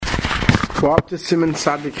We're up to Siman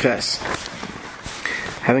Sadik Ches.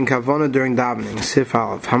 Having Kavana during davening. Sif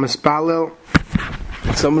Aleph. Hamaspalel.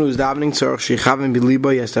 Someone who's davening, Tzarech Shechavim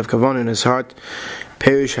Biliba, he has to have Kavana in his heart.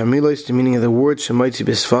 Perish Hamilos, the meaning of the word, Shemaitzi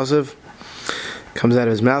Bisfasav, comes out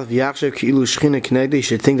of his mouth. V'yachshev Ki'ilu Shechina Knegdi, he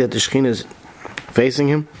should think that the Shechina is facing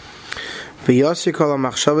him. V'yasir Kol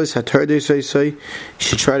HaMachshavos HaTardei Soisoi, he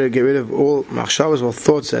should try to get rid of all Machshavos, all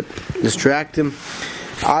thoughts that distract him.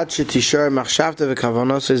 Ad Shetishar Machshavta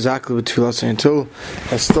V'Kavanos Zaklu B'Tfilas, until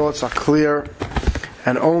his thoughts are clear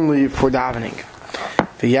and only for davening.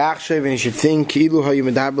 V'yachshev, and he should think Ki'ilu Hayu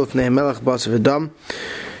Medabel Fnei Melech Bas V'Dam,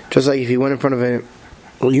 just like if he went in front of a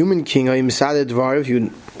human king, he would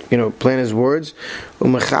plan his words.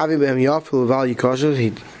 He'd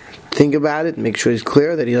think about it, make sure he's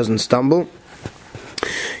clear, that he doesn't stumble.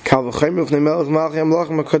 Allah's come in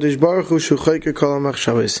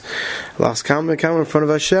front of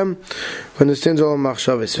Hashem, who understands all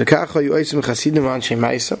machshavos.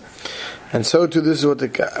 And so too, this is what the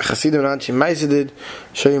Chasidim and Anshe Maisa did.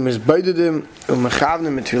 Shoyim is baididim,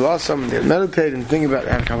 umechavnim et tfilasam. They meditate and think about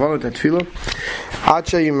and kavanot at tefillah.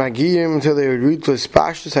 Acha yimagiyim, until they would reach those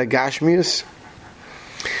pashtus hagashmius.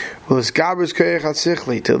 Well, the skabers koyach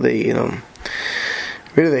hatzichli, till they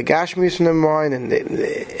rid of their gashmius from their mind and they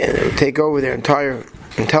take over their entire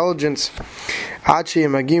intelligence. Acha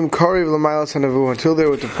yimagiyim koriv l'maylas hanavu, until they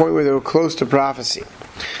were at the point where they were close to prophecy.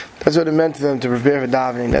 That's what it meant to them to prepare for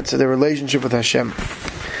davening. That's their relationship with Hashem.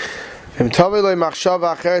 What happens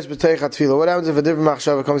if a different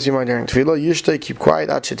machshava comes to your mind during tefillah? Yishtay, keep quiet.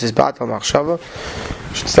 You should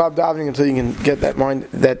stop davening until you can get that mind,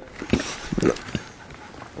 that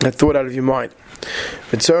thought out of your mind.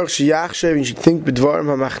 You should think you should think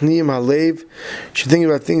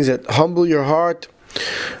about things that humble your heart.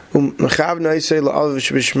 Shouldn't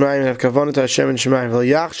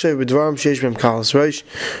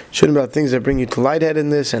about things that bring you to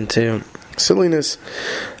lightheadedness and to silliness.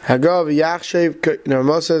 Says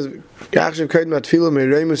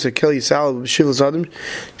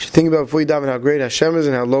should think about before you daven how great Hashem is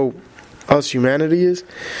and how low us humanity is.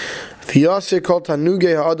 You should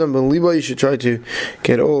try to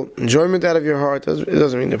get all enjoyment out of your heart. It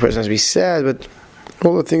doesn't mean the person has to be sad, but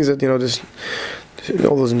all the things that just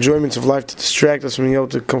all those enjoyments of life to distract us from being able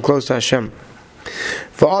to come close to Hashem.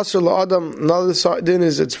 For also Adam, another side then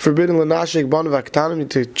is it's forbidden l'nashik banav aktanim,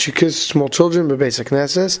 to kiss small children by basic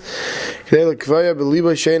knesses.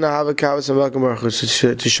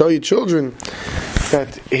 To show you children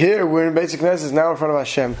that here we're in basic knesses now in front of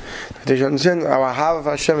Hashem. That they should understand our hava of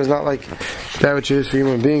Hashem is not like that which it is for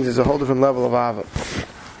human beings. It's a whole different level of hava.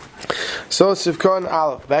 So Sivkon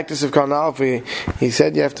Aleph, back to Sivkon Aleph, he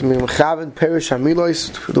said you have to be mechaven perish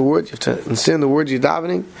hamilos, the words, you have to understand the words you're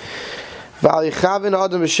davening. V'alichaven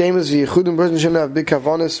adam b'shemus v'yichudim, person shouldn't have big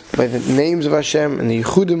kavanas by the names of Hashem and the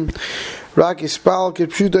yichudim. Rak yispal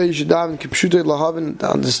kipshuta, you should daven kipshuta lahaven, to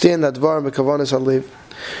understand that dvarim b'kavanas halev.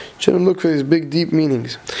 Shouldn't look for these big deep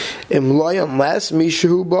meanings. Imloy, unless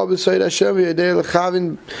mishahu ba b'sayid Hashem v'yadei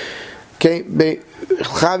l'chaven unless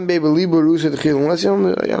you're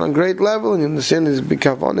on a great level and you understand this big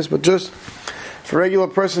kavanas, but just for a regular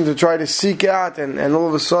person to try to seek out and all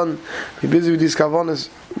of a sudden be busy with these kavanas,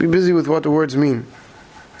 be busy with what the words mean.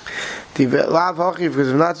 Because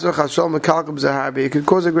if not so, it could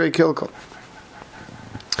cause a great kilkel.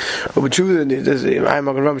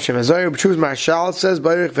 Marshal says, the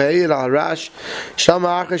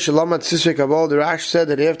Rash said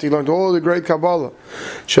that after he learned all the great Kabbalah,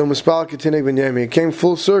 he came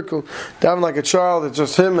full circle, down like a child. It's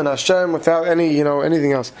just him and Hashem without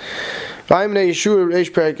anything else. That all these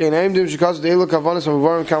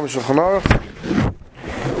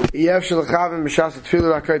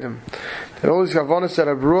Kavanas that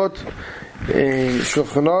are brought in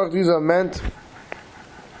Shulchan Aruch, these are meant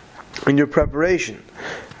in your preparation,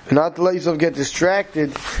 not to let yourself get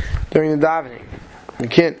distracted during the davening. You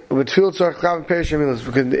can't. With tefillah tzarech chaven perish hamilos,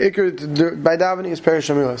 because the ikar by davening is perish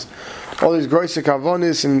hamilos. All these groise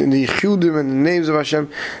kavonis and the yichudim and the names of Hashem,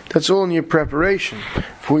 that's all in your preparation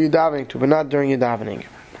for your davening to, but not during your davening.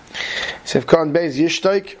 Sefkan beis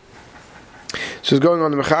yishtaik. So it's going on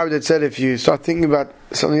the mechaber that said if you start thinking about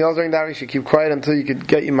something else during davening, you should keep quiet until you could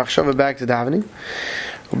get your machshava back to davening.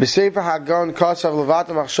 Sefer Hagon gives some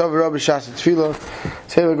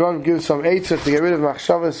eitzah to get rid of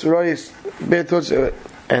machshavas, royis, bad thoughts,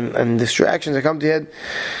 and distractions that come to your head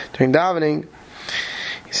during davening.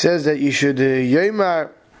 He says that you should Yomar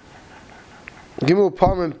Gimel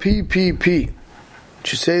Palm PPP. You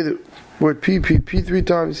should say the word PPP 3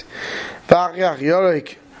 times. V'achach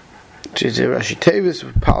Yorek, which is Rashi Tevis,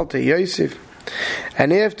 Palte Yosef,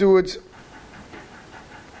 and afterwards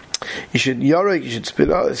You should yorek. You should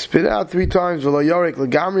spit out 3 times. V'lo yorek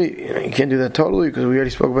legamri. You can't do that totally because we already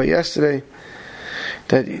spoke about yesterday.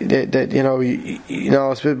 That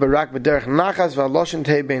spit barak b'derech nachas v'aloshin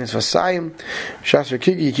tei beinas v'sayim shas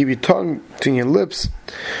v'kiki. You keep your tongue between your lips.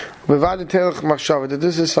 B'vad telech machshava. That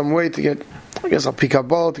this is some way to get, I guess, a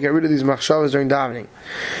pikabol to get rid of these machshavas during davening.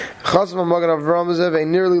 Chasam Magen Avraham zev a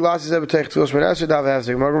nearly last is ever take to Shemona Esrei dav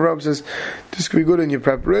hefsek. Magen Avraham says this could be good in your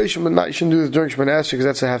preparation, but not you shouldn't do this during Shemona Esrei because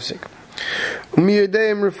that's a hefsek.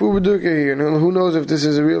 Umiyadeim refu b'duka here, and who knows if this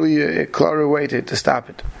is really a clearer way to stop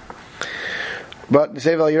it. But the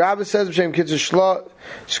Sefer Yerabah says b'shem kitzur shlo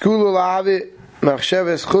skulu la'avi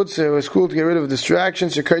machshavas chutz was school to get rid of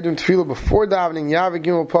distractions. You carry them tefillah before davening. Yav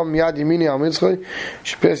gimel pam yad yamini al mitzchay. You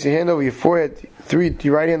should pass your hand over your forehead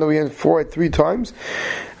your right hand over your forehead 3 times.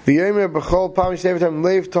 V'yomer b'chol pam yishnei v'tam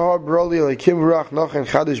leiv tahar broli alikim v'rach nochen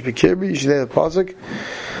chadash b'kirbi. You should say the pasuk.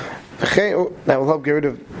 That will help get rid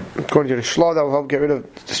of, according to the shlo, that will help get rid of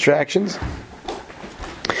distractions.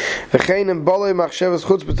 If you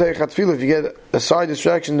get a side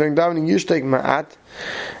distraction during davening, you should take ma'at.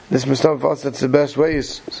 This must know for us that's the best way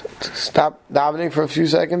is to stop davening for a few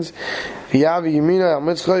seconds. And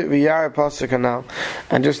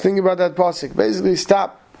just think about that pasuk. Basically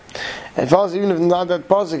stop. And for us, even if not that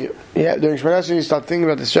pasuk, during Shemona Esrei you start thinking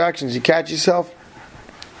about distractions, you catch yourself,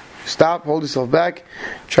 stop, hold yourself back,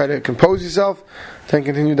 try to compose yourself, then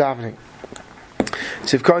continue davening.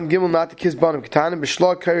 Sivkan Gimel not to kiss bottom. Ketanim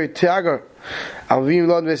b'shlo kari tiagar alvim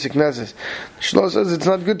lod basic nesses. Shlo says it's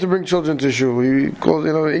not good to bring children to shul. He calls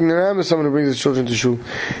ignoramus someone who brings his children to shul.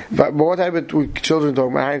 But what type of children talk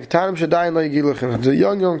about? Ketanim shadayin lo yigilu chinuch. The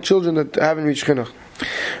young children that haven't reached chinuch.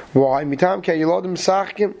 Why? Mitam ke yilodim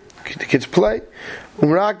sachkim. The kids play.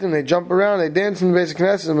 Umraktim, they jump around, they dance in the basic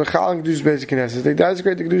nesses, and mechalim kedush basic nesses. They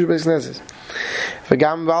desecrate the kedush basic nesses.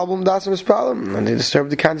 V'gam v'album dasam is problem, and they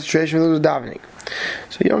disturb the concentration of those davening.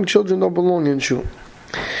 So young children don't belong in shul.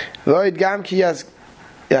 V'oid gam ki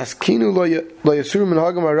yaskinu lo yasur min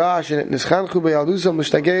hagam arash and nischanchu b'yaldusam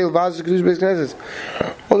l'shtagei l'vaz kedush basic nesses.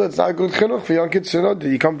 Oh, that's not good chinuch for young kids to know that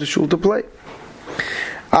you come to shul to play.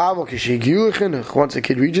 Avol kishigiu chinuch. Once a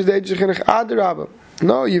kid reaches the age of chinuch, adarabah.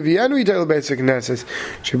 No, Yivienu Yitel Basic Nesses.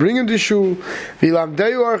 Should bring him to shul. Vilam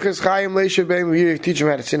Deyu Arches Chaim Leisha Beim V'yirah. Teach him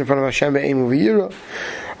how to sit in front of Hashem Be'em V'yirah.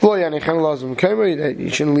 Lo Yanechan Lazim Kemer. You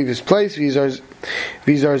shouldn't leave his place. V'yizar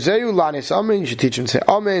Zeyu Lanis Amen. You should teach him to say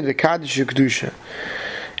Amen. V'kadish Kedusha.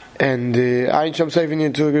 And Ayin Sham Seifin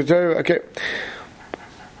into the Torah. Okay.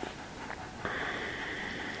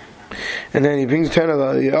 And then he brings the turn of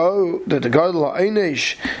that the God of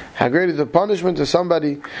Einesh, how great is the punishment to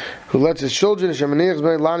somebody who lets his children, lets his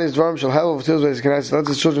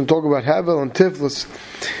children talk about Havel and Tiflis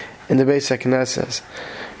in the Beis HaKnesses.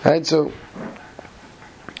 Right, so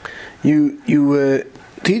you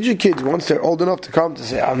teach your kids once they're old enough to come to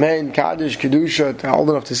say Amen, Kaddish, Kedusha, they're old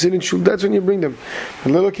enough to sit in shul, that's when you bring them.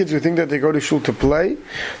 The little kids who think that they go to shul to play,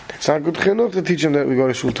 that's not good enough to teach them that we go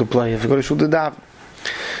to shul to play. If we go to shul to daven.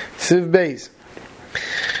 Siv Beis.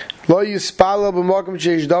 Lo yispala b'makom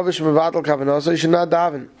sheish davish mevatel kavanah. So you should not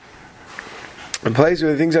daven in place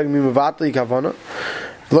where the things are going to be mevatel kavanah.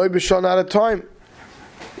 Lo b'shon at a time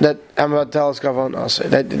that mevatel is kavanah. So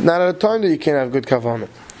that not at a time that you can't have good kavanah.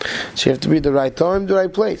 So you have to be at the right time, the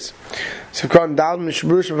right place. So if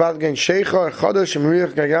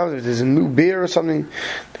there's a new beer or something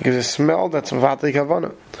that gives a smell, that's mevatel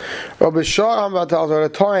kavanah. Or b'shar mevatel at a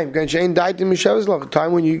time, a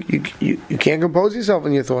time when you can't compose yourself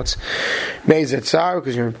in your thoughts.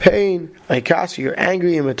 Because you're in pain, you're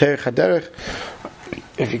angry,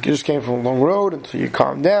 if you just came from a long road until you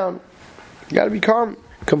calm down, you got to be calm,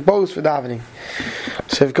 composed for davening.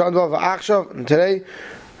 So if and today,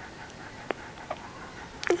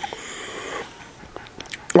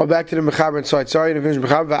 back to the Mechaber inside. Sorry to finish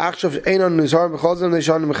Mechaber.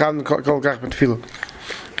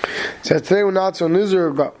 So today we're not so nizar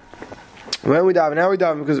about when we daven, how we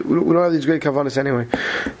daven, because we don't have these great kavanas anyway.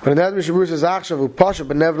 But in that Mishabur says Achshav Pasha,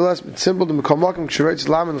 but nevertheless it's simple to become makom kshiretz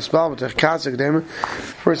lam and l'spal b'tech kasek demer.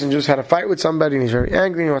 Person just had a fight with somebody and he's very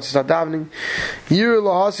angry and he wants to start davening. Yir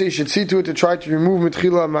lahasi, you should see to it to try to remove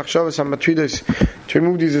mitchila machshavas hamatridas, to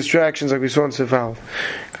remove these distractions like we saw in Sefal.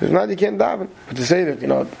 Because if not, you can't daven. But to say that,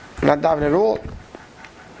 not daven at all.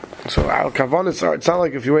 So our kavanas, it's not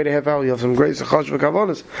like if you wait a half hour you have some great sachash for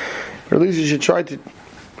kavanas. But at least you should try to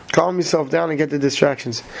calm yourself down and get the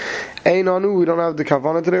distractions. Ein anu, we don't have the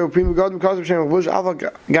kavanah today. We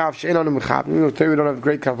don't have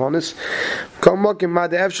great kavanas.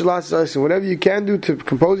 Whatever you can do to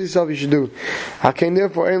compose yourself, you should do.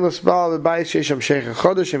 Therefore,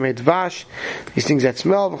 these things that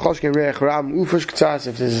smell, if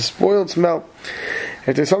there's a spoiled smell,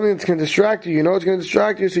 if there's something that's going to distract you, you know it's going to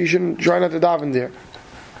distract you, so you shouldn't try not to daven there.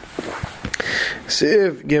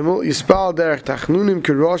 Seif Gimel Yispal Derech Tachnunim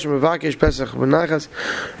Kirosh Mevakesh Pesach Benachas.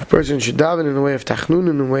 A person should daven in the way of Tachnunim,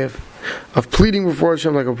 in the way of pleading before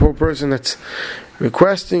Hashem, like a poor person that's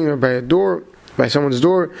requesting, or by a door, by someone's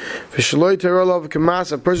door. V'shaloi terolav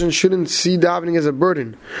kemas. A person shouldn't see davening as a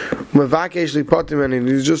burden. Mevakesh lipatim, and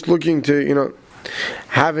he's just looking to,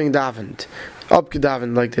 having davened,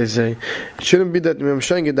 upgedavened, like they say. It shouldn't be that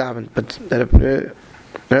Memshen gedavened, but that.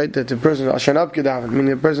 Right, that the person Ashan abgedaven,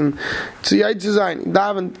 meaning the person tziyayt zayin,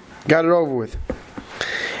 daven, got it over with.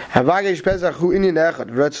 Havagesh Pesach hu inyan echad.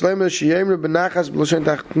 V'ratzleim sheyemre benachas b'loshen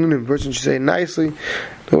tachnunim. Person should say it nicely,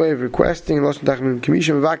 the way of requesting loshen tachnunim.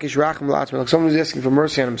 K'mishem vakesh rachem l'atzmei, like someone who's asking for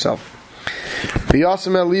mercy on himself.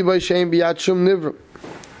 V'yasem el libay sheim biyad shum nivra.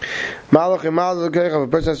 Malach and Mazel, if a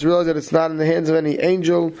person has to realize that it's not in the hands of any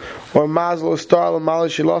angel or Mazel or star or Malach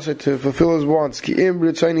Shilasa to fulfill his wants. Ki im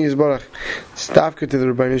b'ritzayni yizbarach. Stavka to the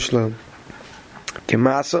Rebbeinu Shalom.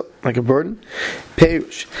 Kemasa, like a burden.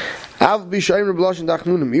 Perush. Av b'shayim reb'loshen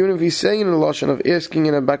tachnunim. Even if he's saying in the lashon of asking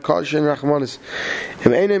in a bakash and rachmanis. If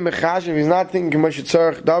einay mechash, if he's not thinking k'mosh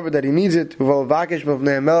tzarech David that he needs it, v'val vakesh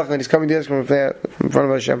b'vnei melech, and he's coming to ask him in front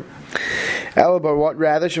of Hashem. But what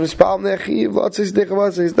rather? He's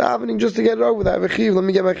davening just to get it over with. I have a chiv, let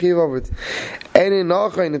me get my chiv over it.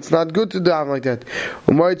 It's not good to daven like that.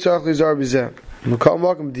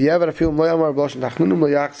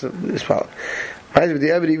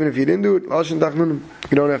 Even if you didn't do it, you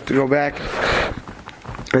don't have to go back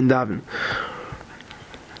and daven.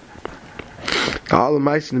 All the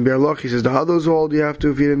mice in the Berloch, he says, the others hold you have to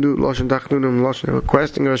if you didn't do it. Loshen tachnunim, loshen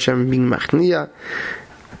requesting Hashem, being machniya.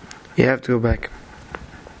 You have to go back.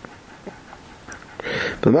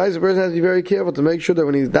 But the person has to be very careful to make sure that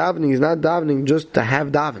when he's davening, he's not davening just to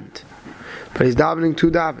have davened, but he's davening to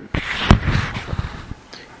daven.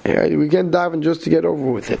 We can't daven just to get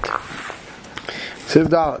over with it. Siv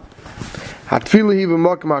Dalet. Hatfila hi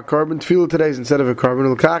b'makom ha-carbon. Tefillah today is instead of a carbon.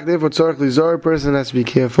 Therefore, tzarech lizor. A person has to be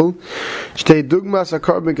careful. Shtei dugmas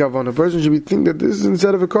ha-carbon kavan. A person should be thinking that this is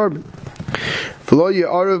instead of a carbon. And he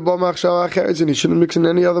shouldn't mix in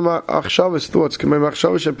any other achshavas thoughts.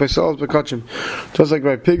 Just like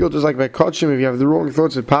by pigel, just like by kachim, if you have the wrong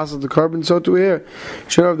thoughts, it passes the carbon, so to here. You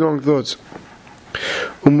shouldn't have the wrong thoughts.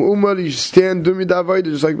 You stand dumi da avodah,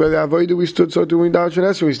 just like by the avodah we stood, so to we down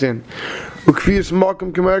Shneser we stand. Ukfiyas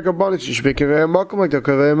makom kemer kabanis, you should be kavei makom like that,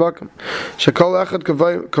 kavei makom. Shakol echad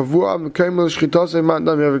kavua mekayim l'shchitas eman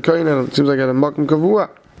dam. You have a kain, and it seems like I had a makom kavua.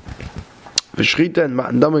 V'shchita and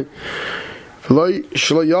matan dami. V'loi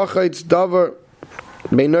shlo yachayitz davar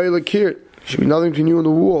beinoi l'kir. Should be nothing between you and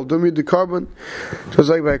the wall. Dumi the carbon, just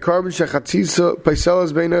like by a carbon shechatzitza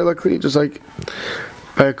paiselas beinoi l'kli, just like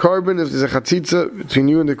by a carbon, if there's a chatzitza between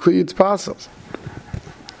you and the kli, it's passes.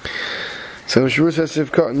 So the Shur says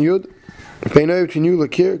Sivka and Yud, beinoi between you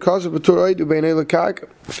l'kir, kaza b'tur oidu beinoi l'karka,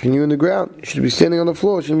 between you and the ground. You should be standing on the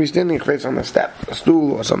floor. You shouldn't be standing face on a step, a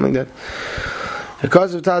stool, or something like that.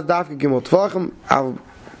 Because of Taz Dafka Gimel Tvachim, I'll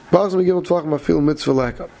pass me Gimel Tvachim, I feel mitzvah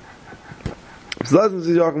leka. So lessons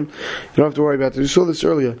you don't have to worry about it. We saw this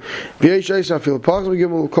earlier. So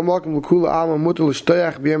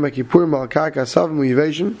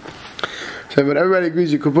but everybody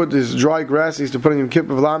agrees you could put this dry grass, he used to put in Yom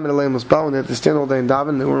Kippur V'lam and Aleim L'Spal, and they had to stand all day and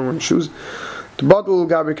daven, they weren't wearing shoes. The bottle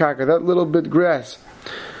Gabi Karka, that little bit grass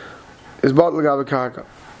is bottle Gabi Karka.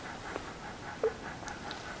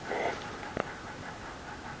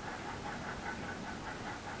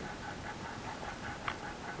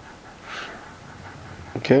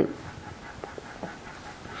 Okay,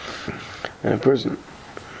 and a person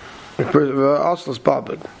also spot,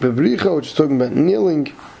 but Bebricha, which is talking about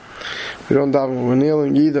kneeling, we don't daven when we're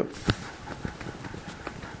kneeling either.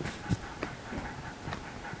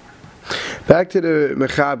 Back to the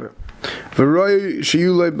Mechaber. V'roi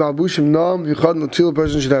sheyulei malbushim nam v'chad l'til. A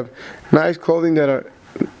person should have nice clothing that are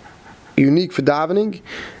unique for davening,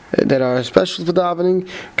 that are special for davening.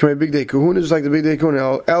 Come a big day kahuna, just like the big day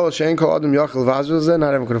kahuna. El shein kol adam yachal vazvazeh. Not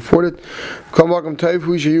everyone can afford it. Come welcome tayv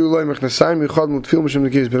hu sheyulei mechnasayim v'chad l'tfil m'shem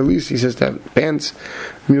l'kis. But at least he says to have pants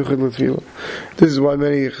m'yuchad l'tfil. This is why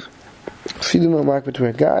many chassidim are marked between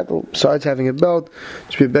a gadol. Besides having a belt,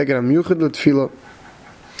 just be a beggar on m'yuchad l'tfil.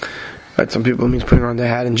 Right, some people means putting on their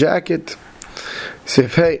hat and jacket. Say,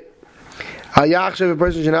 hey, A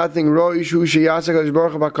person should not think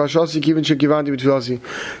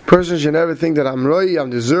person should never think that I'm roi, I'm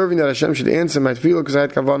deserving that Hashem should answer my tefillah because I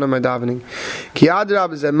had kavanah in my davening.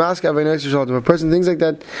 If a person thinks like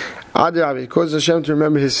that, it causes Hashem to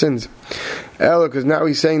remember his sins. Because now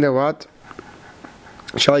he's saying that what?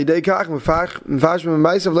 Because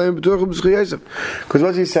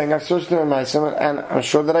what he's saying, I've searched through my sin and I'm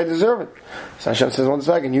sure that I deserve it. So Hashem says, 1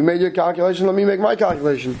 second, you made your calculation, let me make my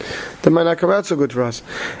calculation. That might not come out so good for us.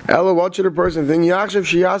 Ella, what should a person think? Hashem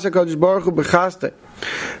should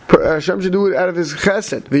do it out of his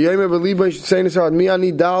chesed. He should say in his heart, who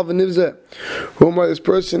am I, this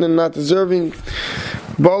person, and not deserving?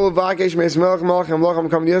 I'm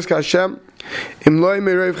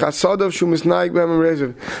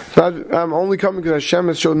only coming because Hashem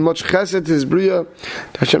has shown much chesed to his bria.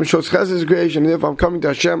 Hashem shows chesed to his creation, and if I'm coming to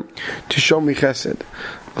Hashem to show me chesed.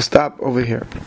 I'll stop over here.